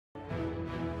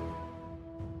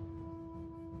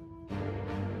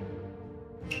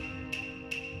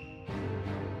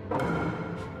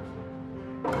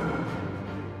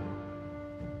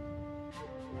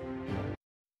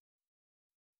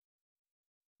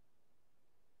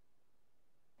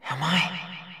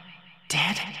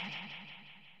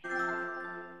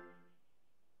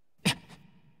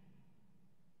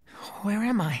Where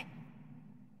am I?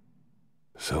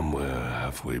 Somewhere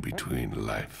halfway between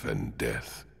life and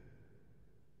death.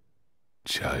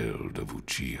 Child of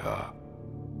Uchiha.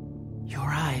 Your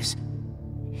eyes.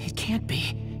 It can't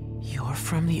be. You're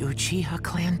from the Uchiha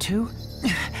clan too?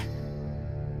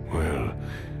 Well,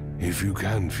 if you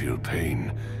can feel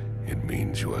pain, it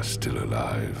means you are still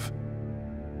alive.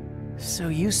 So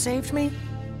you saved me?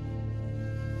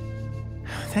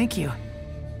 Thank you.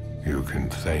 You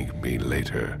can thank me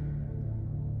later.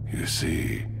 You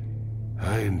see,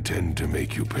 I intend to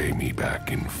make you pay me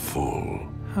back in full.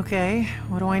 Okay,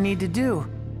 what do I need to do?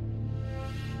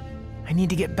 I need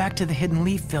to get back to the Hidden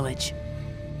Leaf Village.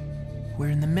 We're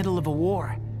in the middle of a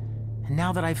war. And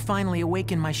now that I've finally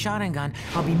awakened my Sharingan,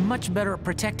 I'll be much better at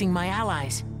protecting my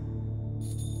allies.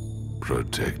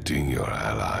 Protecting your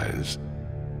allies?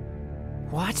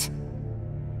 What?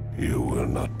 You will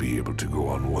not be able to go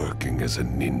on working as a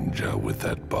ninja with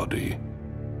that body.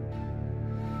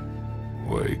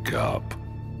 Wake up.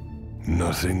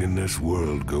 Nothing in this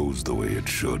world goes the way it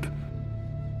should.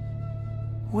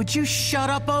 Would you shut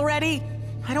up already?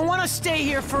 I don't want to stay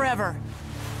here forever.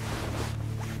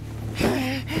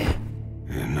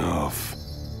 Enough.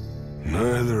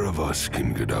 Neither of us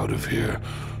can get out of here,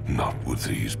 not with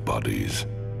these bodies.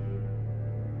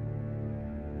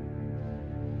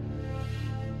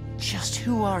 Just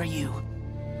who are you?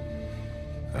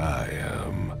 I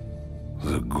am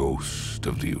the ghost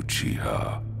of the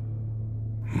Uchiha.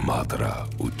 Madara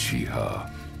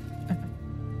Uchiha.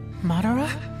 Madara?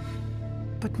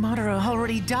 But Madara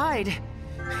already died.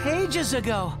 Ages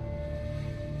ago.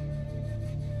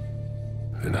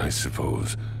 And I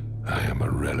suppose I am a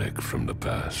relic from the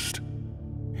past.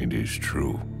 It is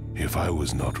true. If I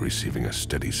was not receiving a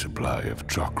steady supply of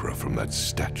chakra from that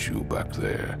statue back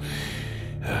there,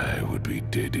 I would be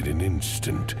dead in an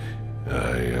instant.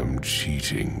 I am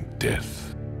cheating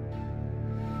death.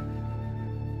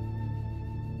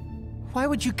 Why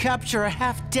would you capture a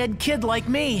half-dead kid like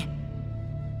me?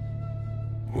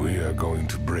 We are going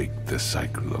to break the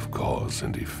cycle of cause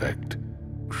and effect.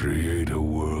 Create a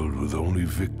world with only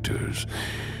victors,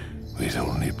 with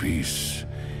only peace,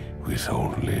 with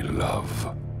only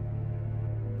love.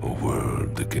 A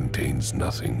world that contains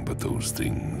nothing but those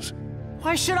things.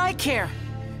 Why should I care?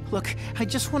 Look, I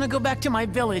just want to go back to my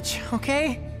village,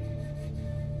 okay?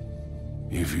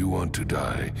 If you want to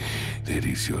die, that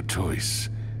is your choice.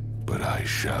 But I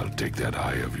shall take that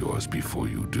eye of yours before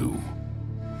you do.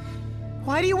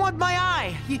 Why do you want my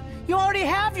eye? You already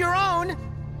have your own!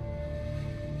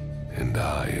 And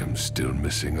I am still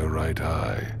missing a right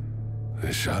eye. The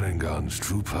Sharingan's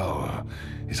true power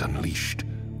is unleashed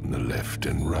when the left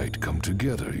and right come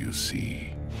together, you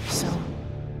see. So,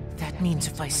 that means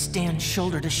if I stand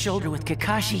shoulder to shoulder with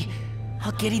Kakashi,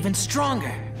 I'll get even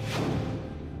stronger.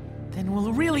 Then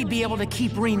we'll really be able to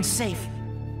keep Rin safe.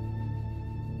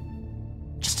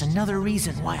 Just another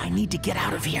reason why I need to get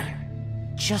out of here.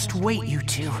 Just wait, you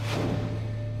two.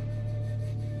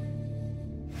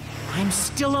 I'm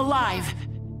still alive.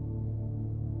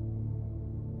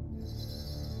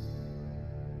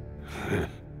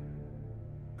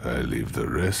 I leave the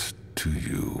rest to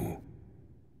you.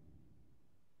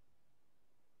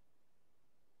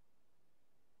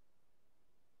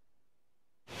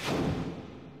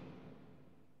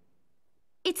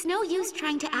 It's no use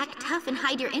trying to act tough and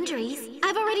hide your injuries.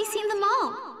 I've already seen them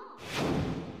all.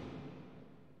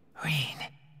 Rin.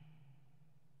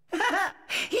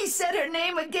 He said her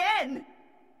name again!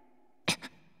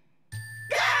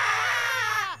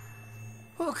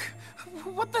 Look,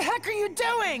 what the heck are you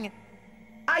doing?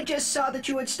 I just saw that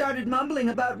you had started mumbling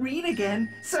about Rin again,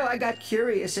 so I got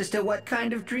curious as to what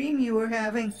kind of dream you were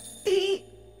having.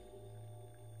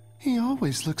 He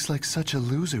always looks like such a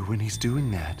loser when he's doing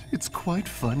that. It's quite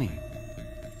funny.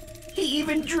 He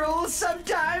even drools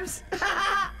sometimes!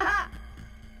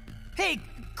 Hey,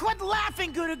 quit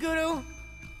laughing, Guru Guru!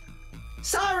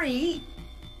 Sorry!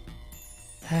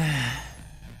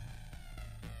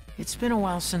 It's been a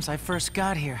while since I first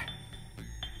got here.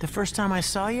 The first time I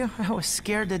saw you, I was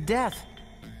scared to death.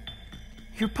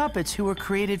 You're puppets who were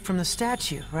created from the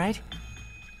statue, right?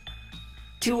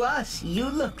 To us, you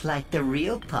look like the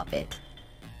real puppet.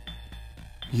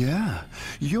 Yeah,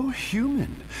 you're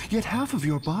human, yet half of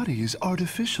your body is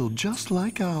artificial just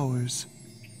like ours.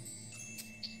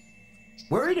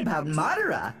 Worried about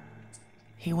Madara?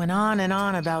 He went on and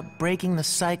on about breaking the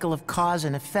cycle of cause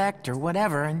and effect or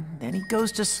whatever, and then he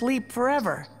goes to sleep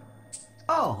forever.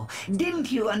 Oh,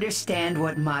 didn't you understand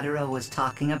what Madara was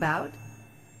talking about?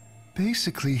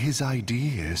 Basically, his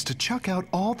idea is to chuck out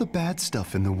all the bad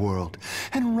stuff in the world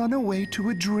and run away to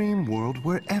a dream world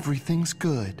where everything's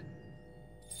good.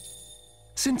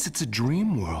 Since it's a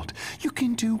dream world, you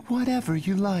can do whatever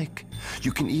you like.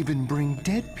 You can even bring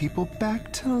dead people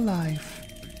back to life.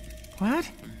 What?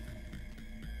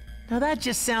 Now that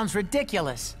just sounds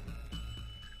ridiculous.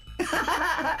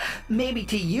 Maybe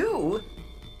to you.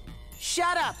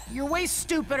 Shut up! You're way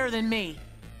stupider than me!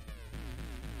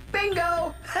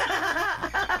 Bingo!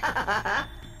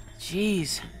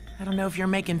 Jeez, I don't know if you're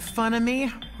making fun of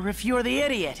me, or if you're the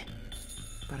idiot.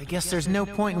 But I guess there's no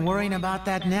point in worrying about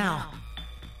that now.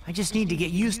 I just need to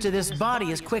get used to this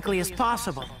body as quickly as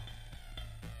possible.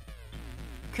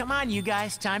 Come on, you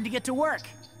guys, time to get to work.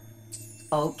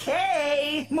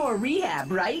 Okay, more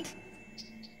rehab, right?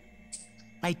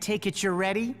 I take it you're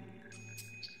ready?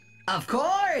 Of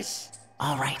course!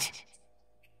 All right.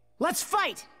 Let's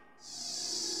fight!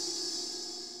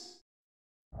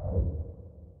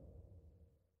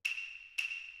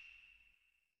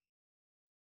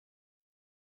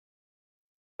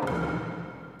 I'm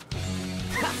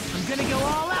gonna go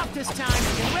all out this time.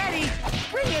 You ready?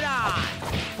 Bring it on!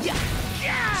 Yeah!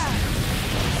 Yeah!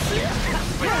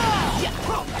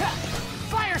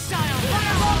 Fire style!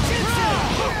 Fireball jutsu!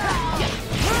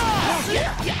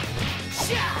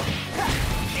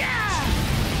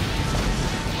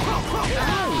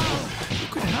 You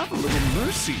could have a little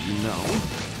mercy, you know.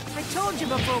 I told you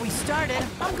before we started,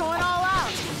 I'm going all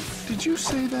out! Did you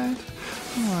say that?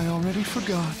 Oh, I already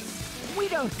forgot. We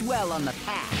don't dwell on the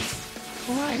past.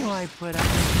 Why do I put up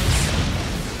with this?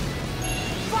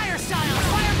 Fire style!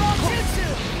 Fireball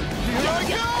jutsu! Here I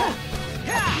go!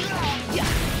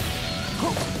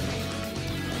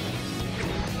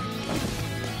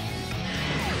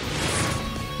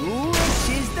 Which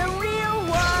is the real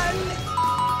one?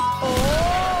 Oh,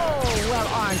 well,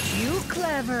 aren't you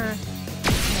clever?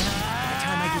 By the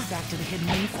time I get back to the Hidden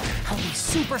Leaf, I'll be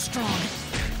super strong.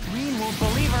 Reen won't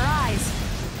believe her eyes.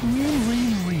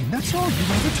 Reen. That's all you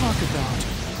ever talk about.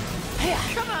 Hey,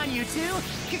 come on, you two!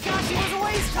 Kakashi was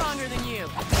way stronger than you!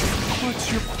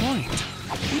 What's your point?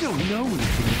 We don't know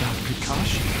anything about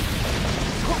Kakashi.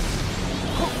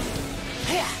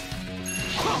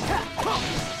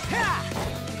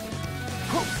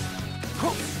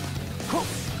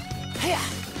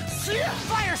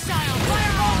 Fire style!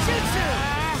 Fireball jutsu!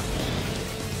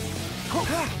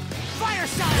 Fire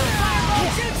style! Fireball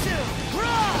jutsu!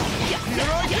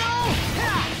 Here I go!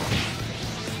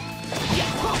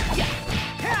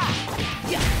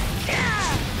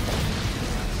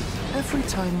 Every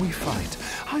time we fight,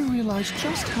 I realize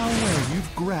just how well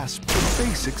you've grasped the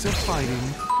basics of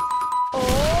fighting.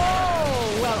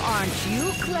 Oh, well, aren't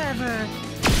you clever?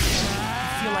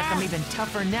 I feel like I'm even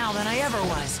tougher now than I ever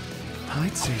was.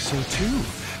 I'd say so too.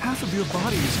 Half of your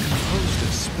body is composed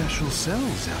of special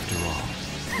cells, after all.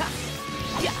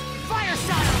 Fire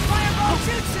style! Fireball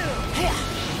jutsu! Here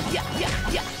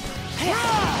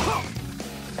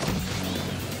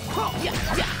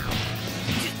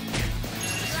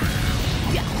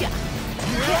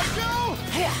I go!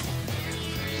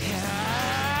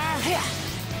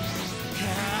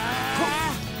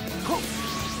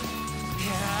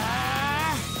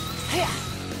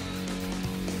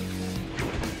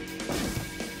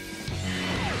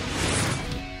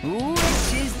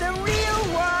 Which is the real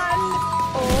one?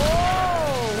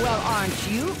 Oh, well, aren't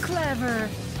you clever?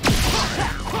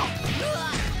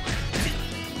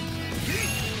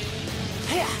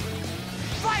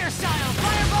 Fire style!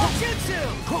 Fireball jutsu!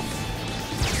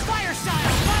 Fire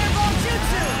style! Fireball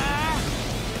jutsu!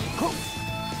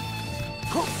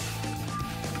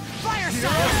 Fire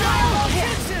style! Fireball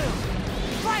jutsu!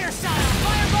 Fire style!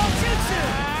 Fireball jutsu!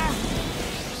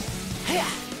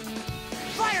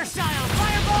 Fire style!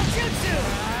 Fireball jutsu!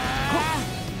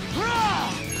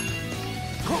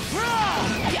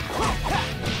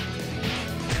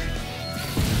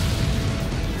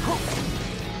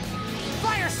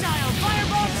 Fire style!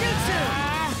 Fireball jutsu!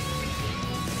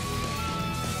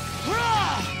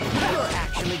 You're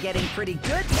actually getting pretty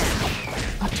good now.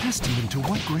 A testament to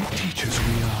what great teachers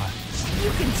we are.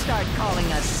 You can start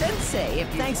calling us sensei if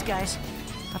you... Thanks, guys.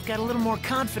 I've got a little more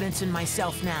confidence in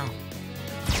myself now.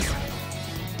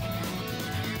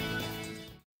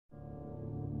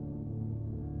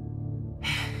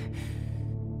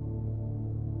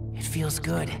 It feels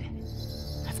good.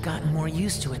 I've gotten more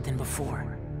used to it than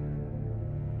before.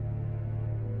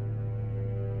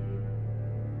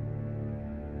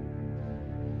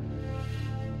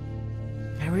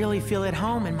 I really feel at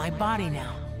home in my body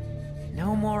now.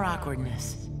 No more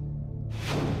awkwardness.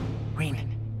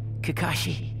 Rin,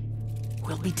 Kakashi,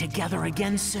 we'll be together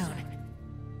again soon.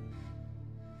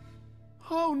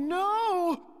 Oh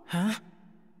no! Huh?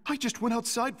 I just went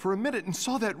outside for a minute and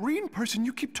saw that Reen person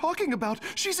you keep talking about.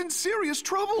 She's in serious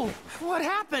trouble. What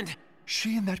happened?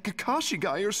 She and that Kakashi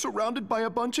guy are surrounded by a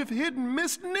bunch of hidden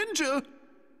mist ninja.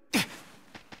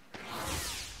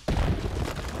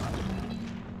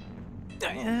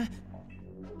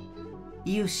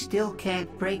 You still can't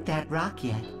break that rock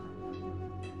yet.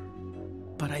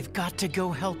 But I've got to go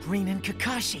help Rin and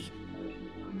Kakashi.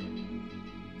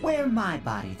 Wear my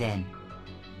body, then.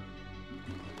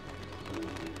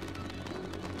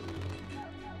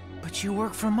 But you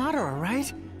work for Madara,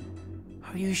 right?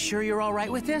 Are you sure you're all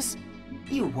right with this?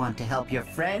 You want to help your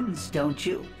friends, don't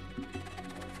you?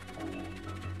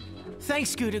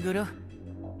 Thanks, Guru.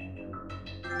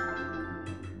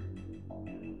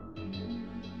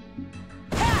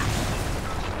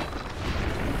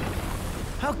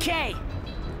 Okay!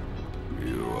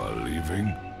 You are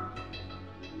leaving?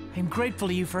 I'm grateful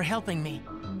to you for helping me.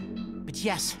 But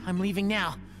yes, I'm leaving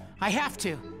now. I have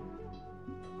to.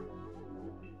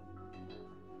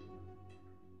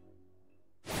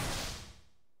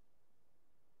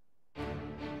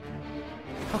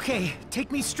 Okay,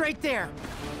 take me straight there.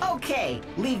 Okay,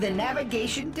 leave the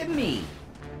navigation to me.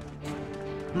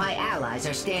 My allies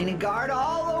are standing guard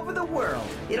all over the world.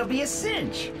 It'll be a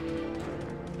cinch.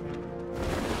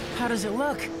 How does it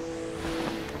look?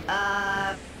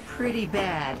 Pretty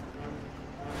bad.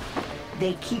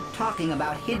 They keep talking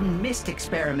about hidden mist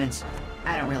experiments.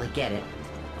 I don't really get it.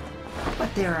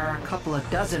 But there are a couple of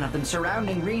dozen of them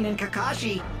surrounding Rin and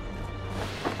Kakashi.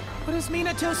 What is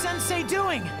Minato-sensei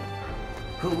doing?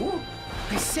 Who?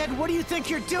 I said, what do you think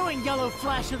you're doing, Yellow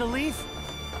Flash of the Leaf?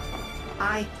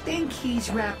 I think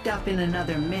he's wrapped up in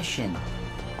another mission.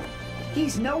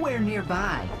 He's nowhere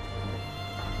nearby.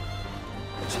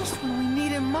 Just when we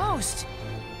need him most.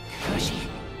 Kakashi,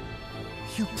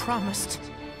 you promised.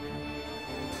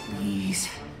 Please.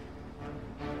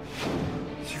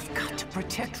 You've got to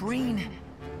protect Rin.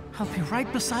 I'll be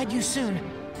right beside you soon.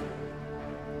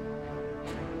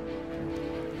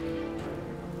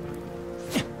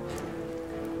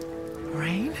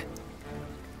 Rain?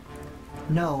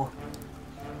 No.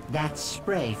 That's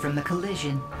spray from the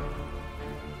collision.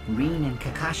 Rin and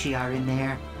Kakashi are in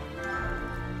there.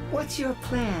 What's your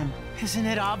plan? Isn't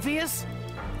it obvious?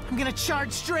 I'm gonna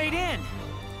charge straight in.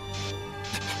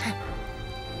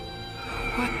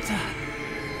 What the?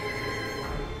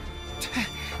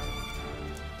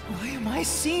 Why am I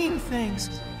seeing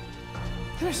things?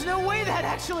 There's no way that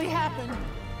actually happened.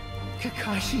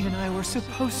 Kakashi and I were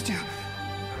supposed to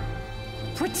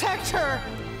protect her.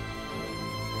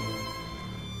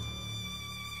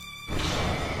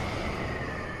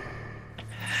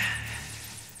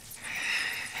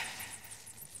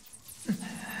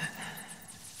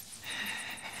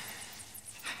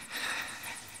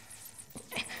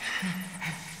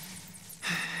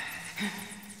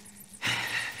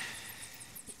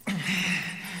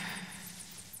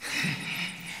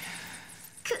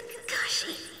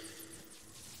 Kakashi.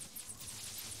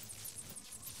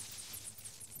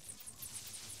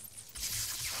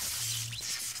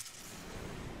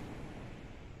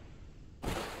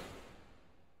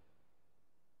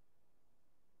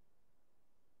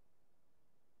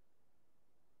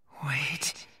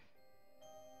 Wait.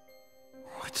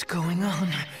 What's going on?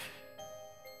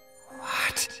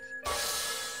 What?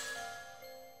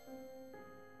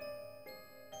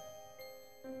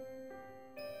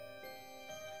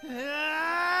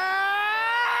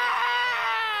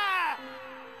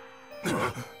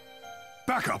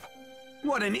 Back up!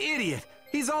 What an idiot!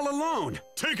 He's all alone!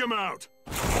 Take him out!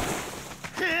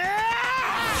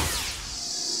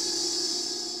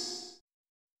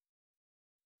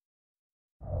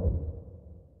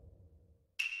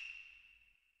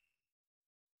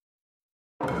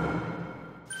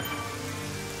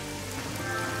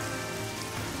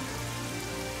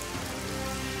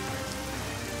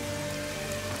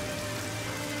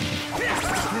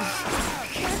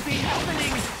 Can't be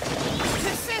happening!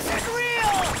 This isn't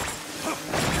real!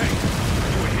 Hey!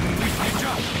 You a hidden leaf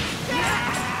ninja?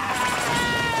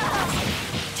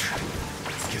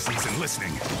 Guess he isn't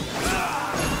listening. Who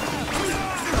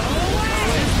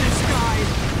is this guy?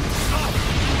 Stop!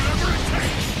 Do whatever it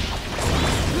takes!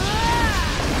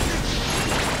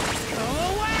 Go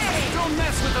away! Don't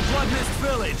mess with the Blood Mist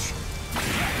Village!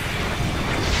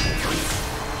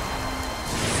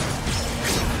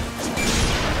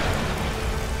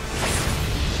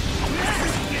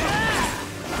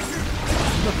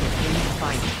 Look at him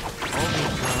fight. Okay,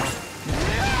 girl.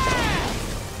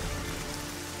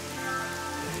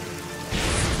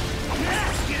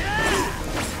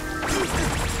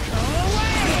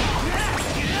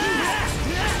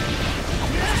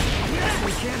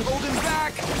 We can't hold him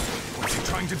back! What's he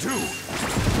trying to do?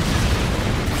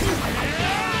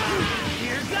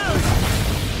 Here goes!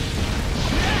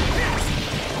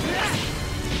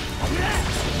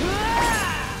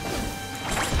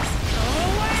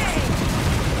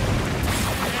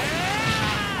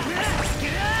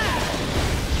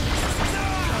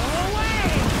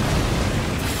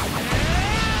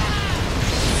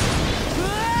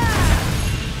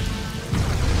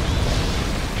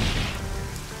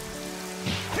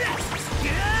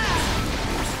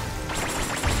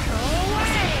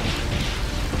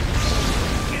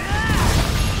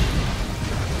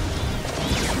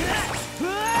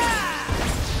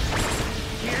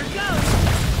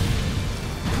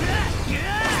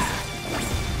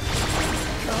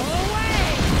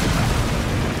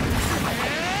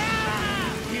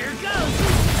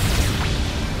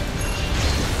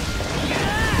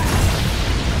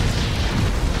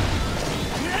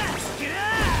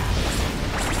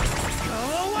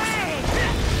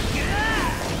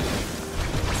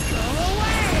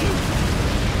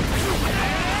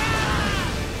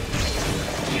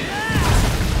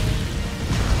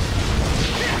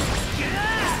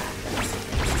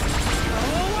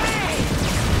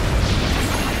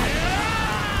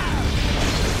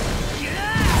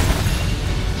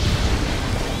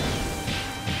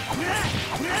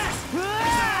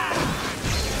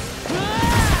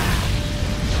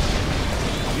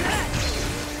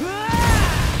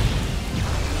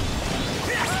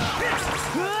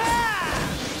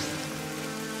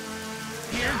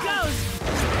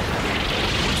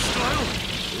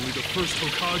 first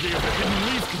Hokage of the Hidden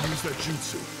Leaf can use that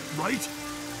jutsu, right?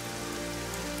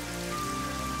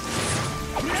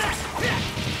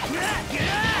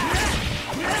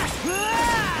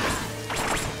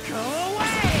 Go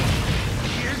away!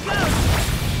 Here goes!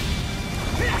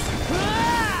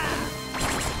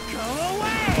 Go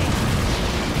away!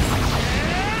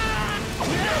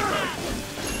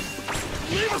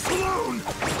 Leave us alone!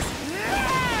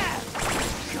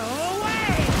 Go away!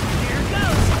 Here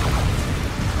goes!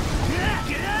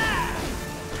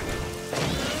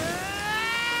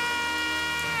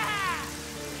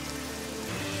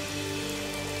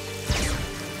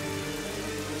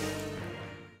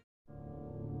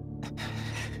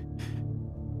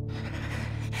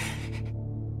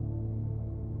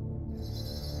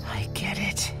 I get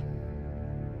it.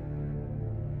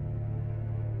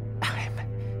 I'm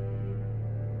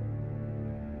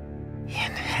in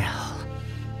hell.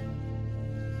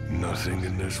 Nothing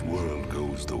in this world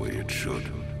goes the way it should.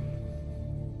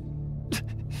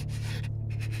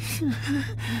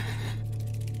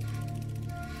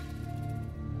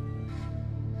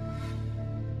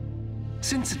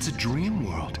 Since it's a dream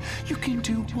world, you can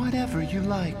do whatever you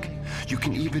like. You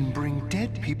can even bring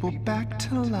dead people back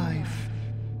to life.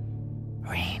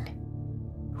 Rain,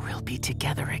 we'll be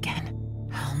together again.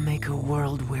 I'll make a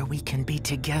world where we can be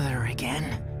together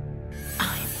again.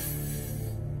 I'm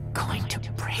going to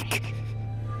break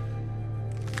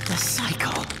the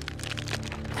cycle.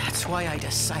 That's why I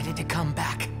decided to come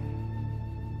back.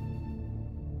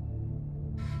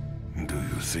 Do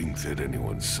you think that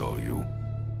anyone saw you?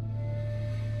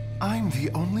 I'm the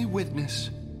only witness.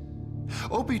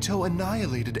 Obito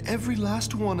annihilated every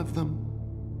last one of them.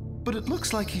 But it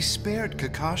looks like he spared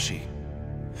Kakashi.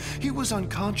 He was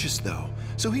unconscious though,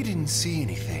 so he didn't see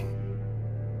anything.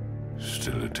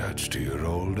 Still attached to your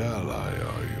old ally,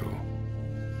 are you?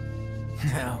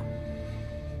 No.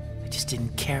 I just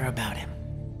didn't care about him.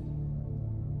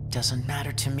 Doesn't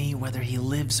matter to me whether he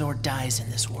lives or dies in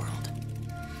this world.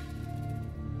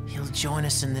 He'll join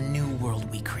us in the new world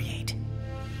we create.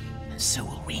 And so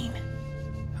will Rin.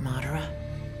 Madara,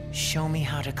 show me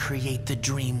how to create the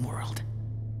dream world.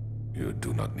 You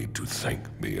do not need to thank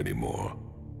me anymore.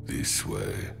 This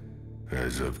way.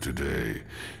 As of today,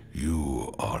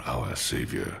 you are our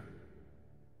savior.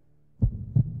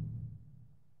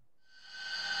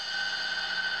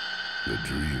 The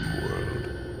dream world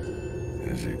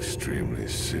is extremely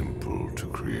simple to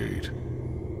create.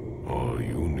 All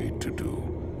you need to do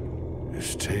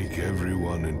is take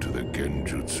everyone into the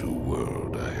Genjutsu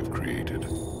world I have created.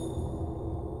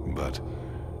 But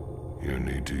you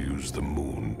need to use the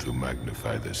moon to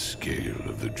magnify the scale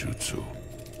of the jutsu.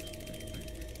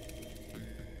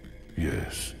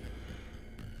 Yes.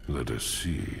 Let us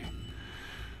see.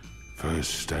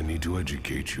 First, I need to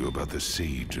educate you about the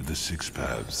Sage of the Six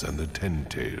Paths and the Ten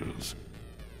Tails.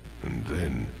 And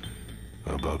then,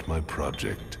 about my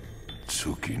project,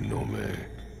 Tsukinome.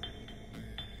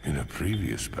 In a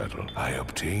previous battle, I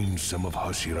obtained some of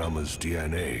Hashirama's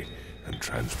DNA and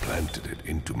transplanted it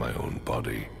into my own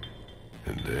body.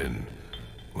 And then,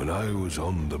 when I was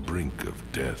on the brink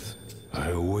of death, I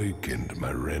awakened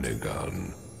my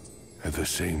Renegon. At the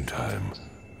same time,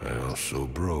 I also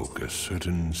broke a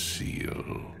certain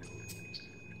seal.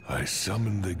 I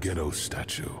summoned the Gedo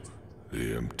statue,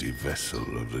 the empty vessel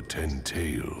of the Ten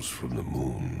Tails from the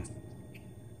moon.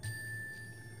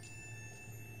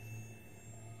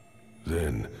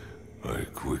 Then, I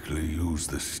quickly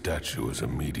used the statue as a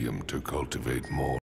medium to cultivate more